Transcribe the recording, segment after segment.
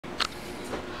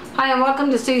Hi and welcome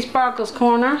to seasparkles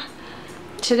Corner.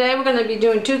 Today we're going to be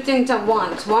doing two things at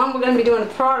once. One, we're going to be doing a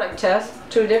product test,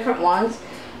 two different ones.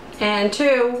 And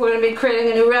two, we're going to be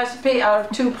creating a new recipe out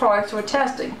of two products we're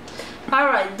testing.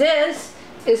 Alright, this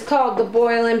is called the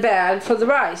boiling bag for the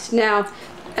rice. Now,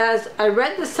 as I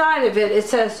read the side of it, it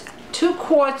says 2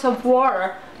 quarts of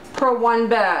water per 1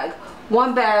 bag.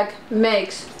 1 bag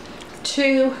makes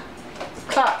 2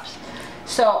 cups.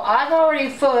 So I've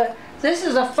already put, this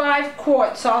is a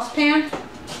 5-quart saucepan,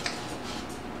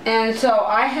 and so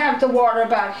I have the water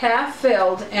about half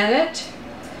filled in it.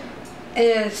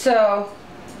 And so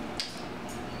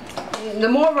the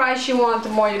more rice you want, the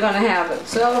more you're going to have it.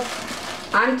 So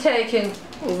I'm taking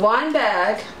 1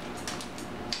 bag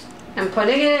and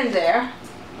putting it in there.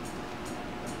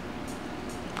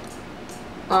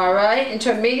 Alright,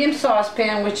 into a medium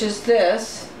saucepan, which is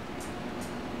this,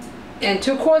 and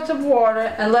 2 quarts of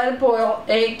water, and let it boil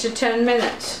 8 to 10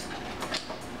 minutes.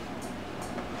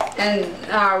 And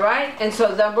alright, and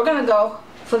so then we're going to go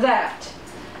for that.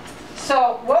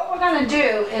 So what we're going to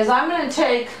do is I'm going to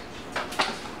take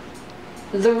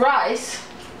the rice,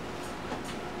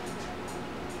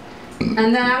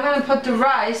 and then I'm going to put the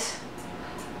rice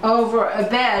over a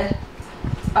bed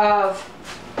of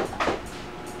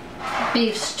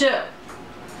beef stew.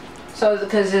 So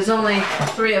because there's only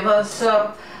 3 of us,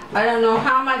 so I don't know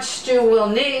how much stew we'll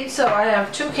need, so I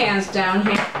have 2 cans down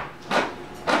here.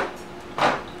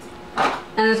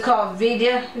 And it's called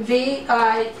V-I-E-T-T-I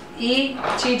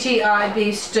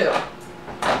beef stew.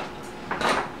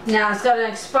 Now it's got an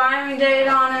expiring date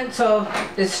on it, so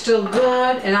it's still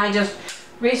good, and I just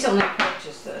recently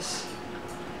purchased this.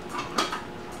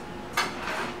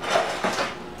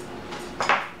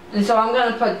 And so I'm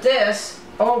going to put this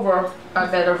over a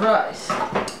bed of rice.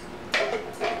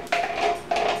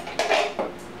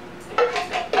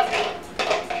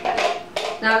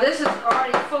 Now this is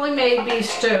already fully made beef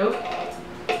stew.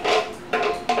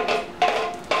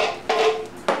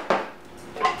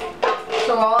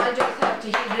 So all I just have to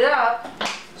heat it up.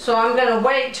 So I'm going to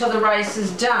wait till the rice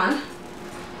is done,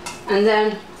 and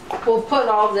then we'll put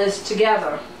all this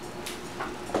together.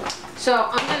 So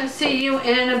I'm going to see you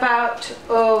in about,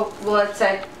 let's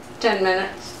say 10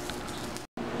 minutes.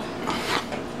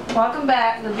 Welcome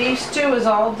back. The beef stew is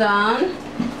all done.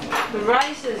 The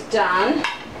rice is done.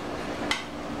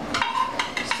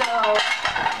 So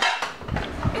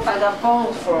I got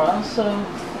bowls for us. So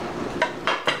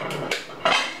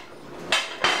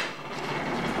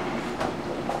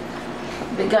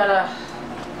we gotta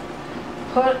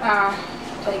put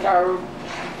take our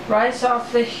rice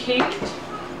off the heat.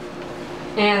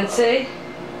 And see, you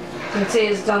can see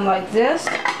it's done like this.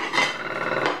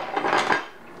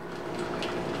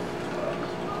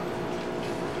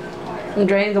 And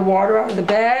drain the water out of the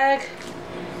bag.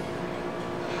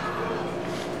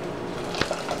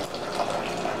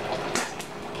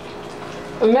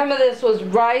 Remember, this was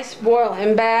rice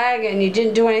boiling bag, and you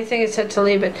didn't do anything. It said to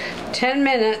leave it 10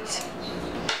 minutes.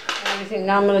 Everything.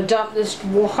 Now I'm going to dump this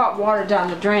hot water down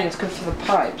the drain. It's good for the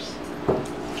pipes.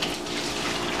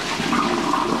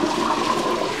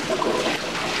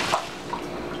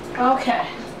 Okay.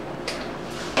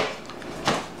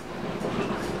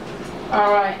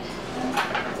 Alright.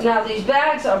 Now these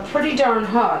bags are pretty darn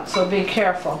hot, so be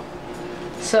careful.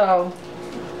 So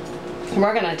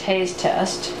we're going to taste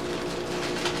test.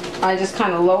 I just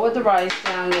kind of lowered the rice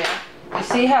down there. You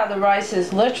see how the rice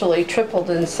is literally tripled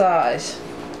in size.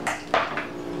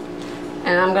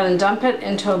 And I'm going to dump it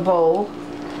into a bowl.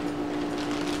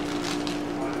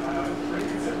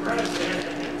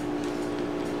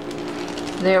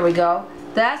 There we go.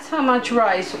 That's how much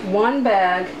rice 1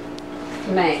 bag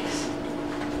makes.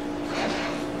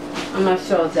 I'm going to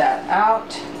throw that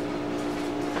out.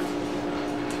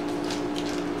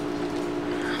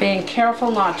 Being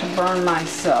careful not to burn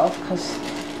myself, because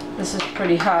this is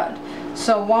pretty hot.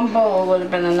 So 1 bowl would have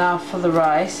been enough for the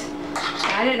rice.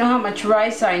 I didn't know how much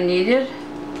rice I needed,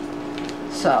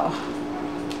 so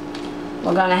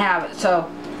we're going to have it. So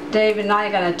Dave and I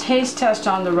are going to taste test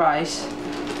on the rice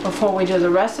before we do the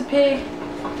recipe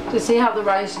to see how the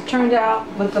rice turned out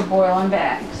with the boiling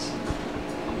bags.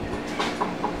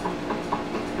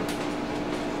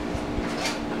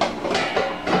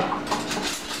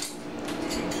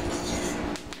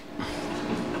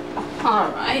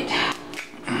 Alright,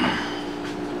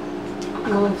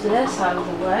 move this out of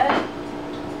the way.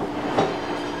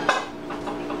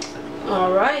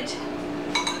 Alright,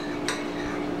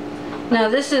 now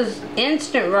this is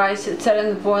instant rice. It said in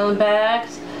the boiling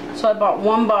bags. So I bought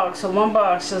 1 box, so 1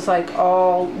 box is like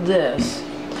all this.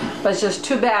 But it's just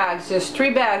 2 bags. There's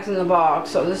 3 bags in the box,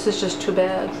 so this is just 2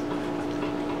 bags.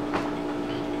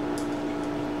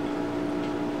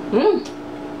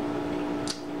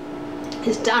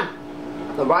 It's done.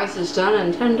 The rice is done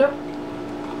and tender.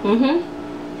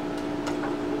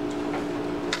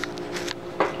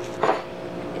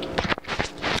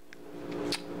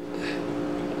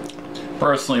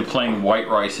 Personally, plain white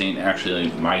rice ain't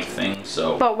actually my thing,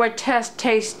 so. But we're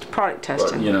taste product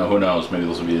testing. But, you know, who knows? Maybe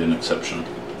this will be an exception.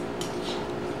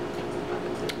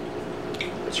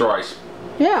 It's rice.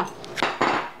 Yeah.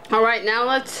 All right, now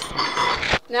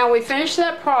we finished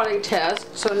that product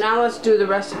test, so now let's do the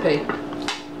recipe.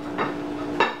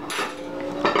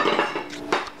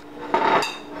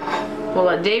 We'll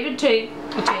let David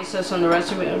taste this on the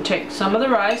recipe. We'll take some of the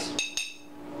rice.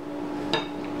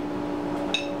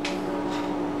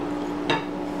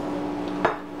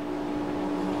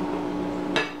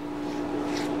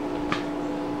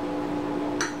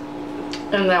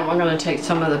 And then we're going to take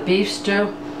some of the beef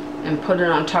stew and put it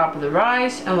on top of the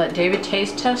rice and let David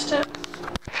taste test it.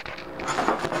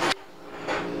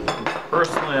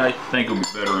 Personally, I think it would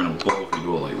be better in a bowl if you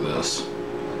do it like this.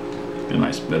 Get a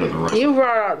nice bit of the rice. You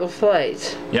brought out the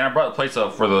plates. Yeah, I brought the plates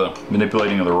out for the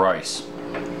manipulating of the rice.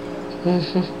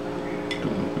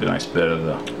 Get a nice bit of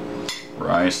the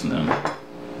rice and then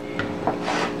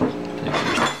take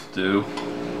your stew.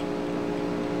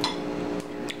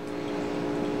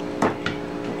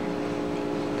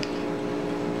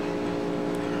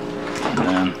 And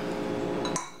then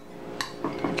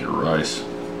take your rice.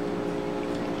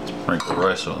 Sprinkle the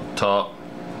rice on top.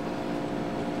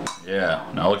 Yeah,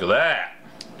 now look at that.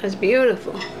 That's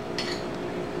beautiful.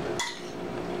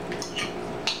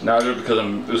 Now just because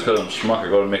I'm schmuck, I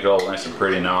go to make it all nice and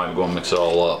pretty. Now I go and mix it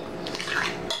all up.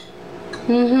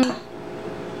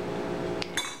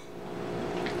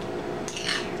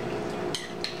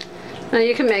 Now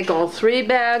you can make all 3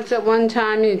 bags at one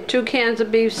time. You need 2 cans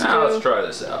of beef stew. Now let's try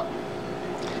this out.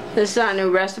 This is our new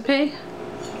recipe.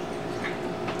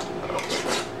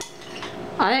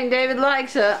 I think David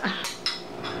likes it.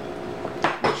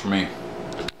 Works for me.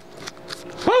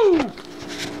 Woo!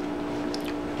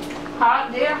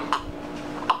 Hot, dear?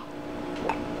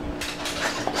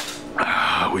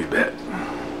 We bet.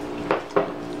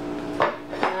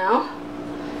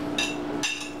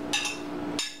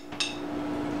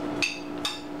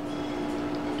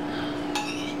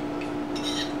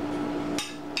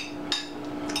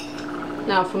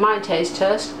 Now for my taste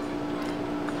test.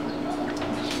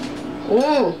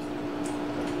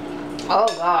 Oh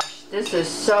gosh, this is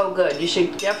so good. You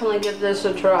should definitely give this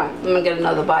a try. I'm gonna get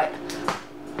another bite.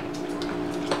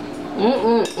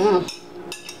 And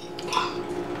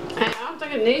I don't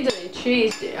think it needs any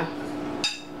cheese, dear.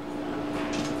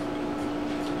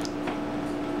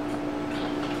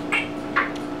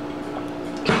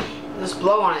 This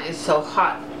blow on it is so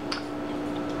hot.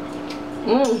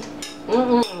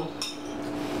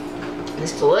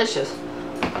 It's delicious.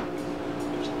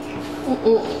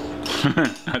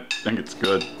 I think it's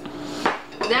good.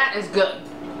 That is good.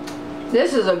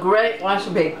 This is a great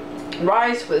recipe.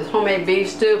 Rice with homemade beef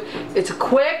stew. It's a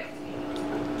quick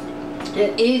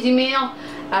and easy meal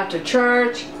after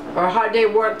church or a hard day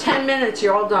of work. 10 minutes,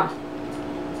 you're all done.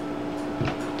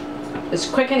 It's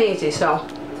quick and easy, so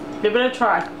give it a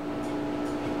try.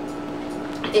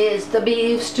 It's the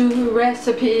beef stew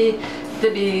recipe. The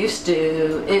beef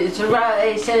stew. It's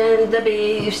rice and the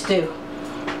beef stew.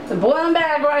 The boiling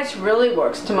bag rice really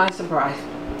works, to my surprise.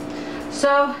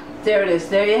 So there it is.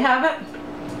 There you have it.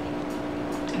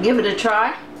 Give it a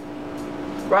try.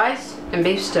 Rice and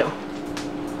beef stew.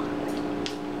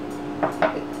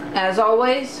 As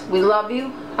always, we love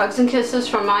you. Hugs and kisses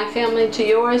from my family to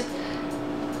yours.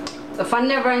 The fun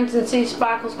never ends in Sea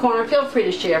Sparkles Corner. Feel free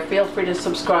to share. Feel free to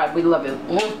subscribe. We love you.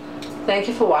 Thank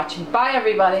you for watching. Bye,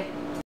 everybody.